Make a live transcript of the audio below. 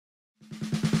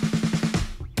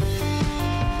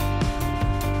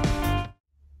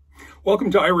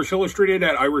Welcome to Irish Illustrated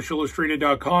at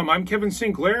irishillustrated.com. I'm Kevin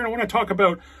Sinclair, and I want to talk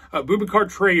about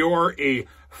Boubacar Traore, a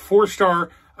four-star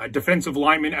defensive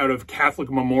lineman out of Catholic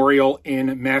Memorial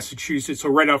in Massachusetts. So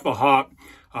right off the hop,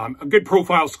 a good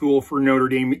profile school for Notre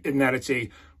Dame in that it's a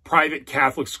private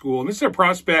Catholic school. And this is a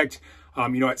prospect,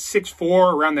 at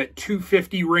 6'4", around that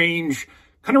 250 range,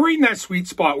 kind of right in that sweet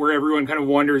spot where everyone kind of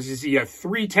wonders, is he a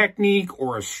three technique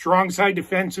or a strong side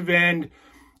defensive end?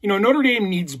 Notre Dame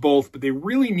needs both, but they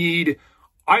really need,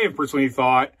 I have personally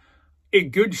thought, a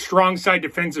good strong side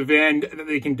defensive end that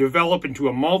they can develop into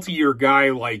a multi-year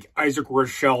guy like Isaac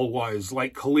Rochelle was,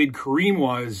 like Khalid Kareem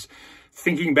was.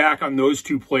 Thinking back on those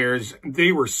two players,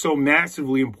 they were so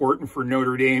massively important for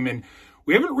Notre Dame, and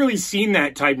we haven't really seen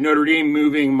that type. Notre Dame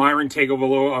moving Myron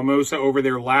Tagovailoa-Amosa over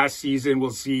there last season.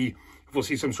 We'll see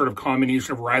some sort of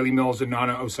combination of Riley Mills and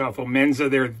Nana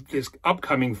Osafo-Mensah there this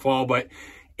upcoming fall, but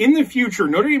in the future,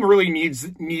 Notre Dame really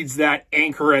needs that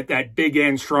anchor at that big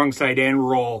end, strong side end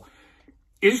role.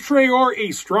 Is Traore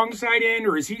a strong side end,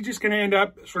 or is he just going to end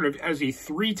up sort of as a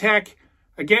three tech?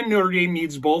 Again, Notre Dame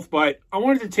needs both, but I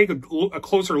wanted to take a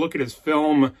closer look at his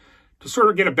film to sort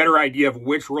of get a better idea of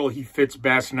which role he fits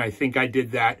best, and I think I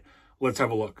did that. Let's have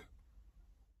a look.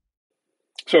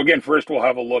 So again, first we'll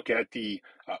have a look at the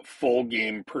full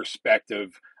game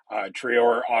perspective.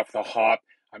 Traore off the hop.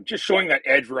 I'm just showing that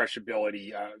edge rush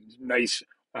ability. Nice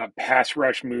pass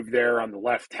rush move there on the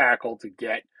left tackle to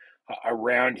get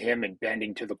around him and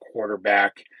bending to the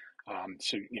quarterback.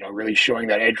 So really showing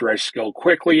that edge rush skill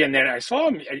quickly. And then I saw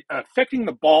him affecting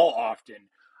the ball often,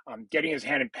 getting his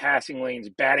hand in passing lanes,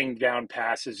 batting down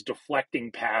passes,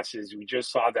 deflecting passes. We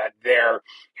just saw that there.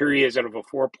 Here he is out of a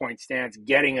 4-point stance,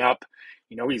 getting up.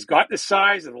 He's got the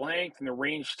size, the length, and the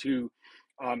range to,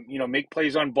 make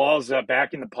plays on balls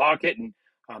back in the pocket,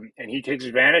 and he takes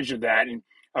advantage of that. And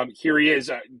here he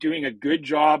is doing a good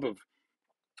job of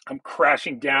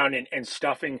crashing down and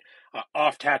stuffing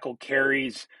off-tackle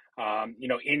carries,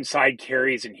 inside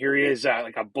carries. And here he is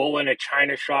like a bull in a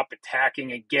china shop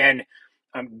attacking again,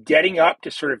 getting up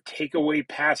to sort of take away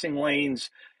passing lanes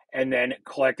and then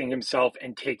collecting himself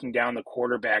and taking down the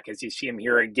quarterback, as you see him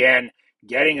here again,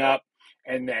 getting up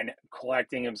and then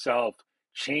collecting himself,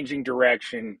 changing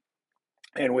direction,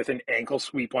 and with an ankle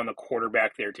sweep on the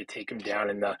quarterback there to take him down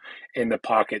in the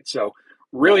pocket. So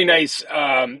really nice,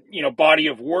 body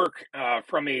of work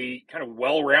from a kind of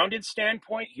well-rounded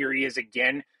standpoint. Here he is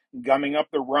again, gumming up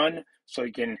the run so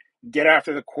he can get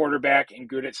after the quarterback and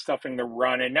good at stuffing the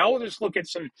run. And now we'll just look at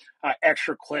some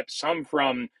extra clips, some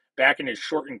from back in his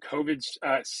shortened COVID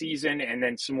season and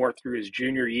then some more through his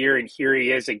junior year. And here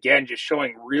he is again, just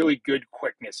showing really good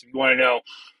quickness. If you want to know,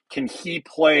 can he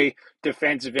play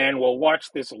defensive end? Well,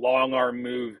 watch this long arm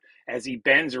move as he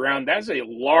bends around. That's a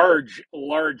large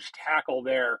tackle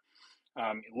there.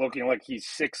 Looking like he's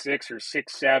 6'6" or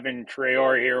 6'7",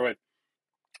 Traore here with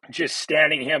just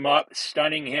standing him up,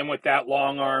 stunning him with that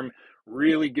long arm.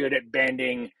 Really good at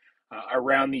bending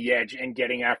around the edge and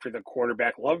getting after the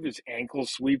quarterback. Love his ankle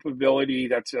sweep ability.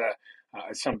 That's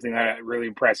something that really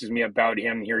impresses me about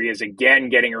him. Here he is again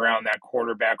getting around that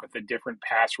quarterback with a different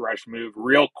pass rush move.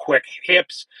 Real quick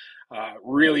hips,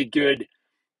 really good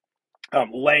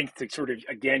length to sort of,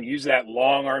 again, use that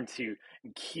long arm to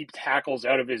keep tackles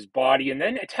out of his body. And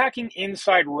then attacking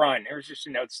inside run. There's just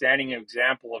an outstanding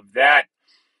example of that.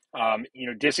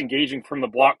 Disengaging from the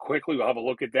block quickly. We'll have a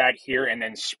look at that here. And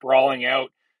then sprawling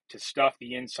out to stuff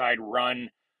the inside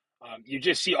run. You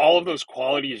just see all of those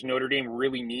qualities Notre Dame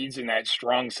really needs in that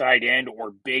strong side end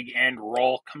or big end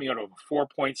role. Coming out of a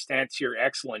 4-point stance here,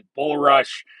 excellent bull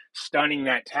rush, stunning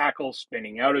that tackle,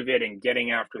 spinning out of it and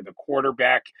getting after the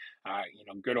quarterback.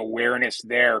 Good awareness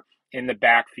there in the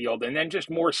backfield, and then just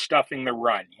more stuffing the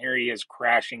run. Here he is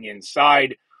crashing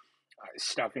inside,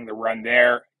 stuffing the run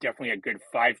there. Definitely a good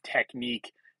 5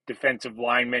 technique defensive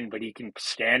lineman, but he can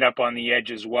stand up on the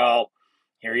edge as well.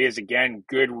 Here he is again,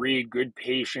 good read, good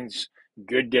patience,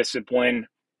 good discipline,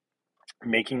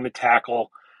 making the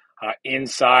tackle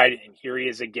inside. And here he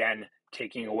is again,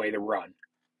 taking away the run.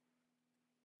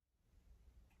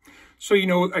 So,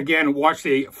 again, watch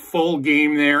a full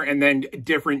game there and then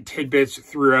different tidbits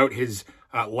throughout his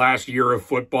last year of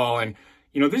football. And,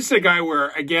 this is a guy where,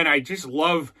 again, I just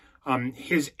love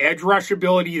his edge rush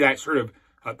ability, that sort of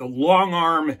the long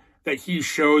arm that he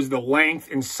shows, the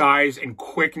length and size and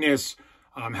quickness.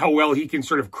 How well he can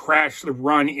sort of crash the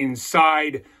run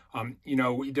inside.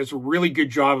 He does a really good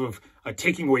job of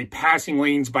taking away passing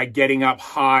lanes by getting up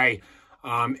high.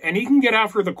 And he can get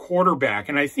after the quarterback.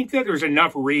 And I think that there's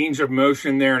enough range of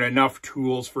motion there and enough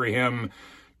tools for him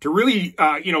to really,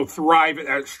 thrive at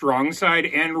that strong side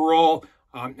end role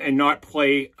and not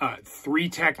play 3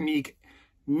 technique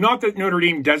Not that Notre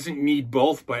Dame doesn't need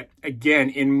both, but again,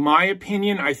 in my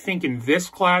opinion, I think in this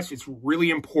class, it's really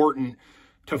important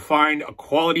to find a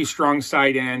quality strong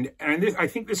side end. And I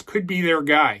think this could be their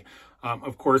guy.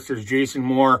 Of course, there's Jason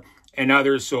Moore and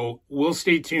others. So we'll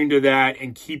stay tuned to that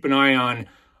and keep an eye on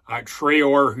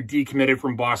Traore, who decommitted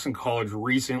from Boston College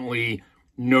recently.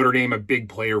 Notre Dame, a big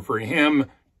player for him.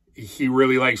 He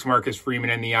really likes Marcus Freeman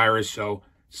and the Irish, so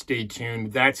stay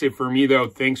tuned. That's it for me, though.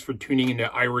 Thanks for tuning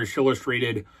into Irish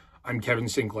Illustrated. I'm Kevin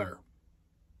Sinclair.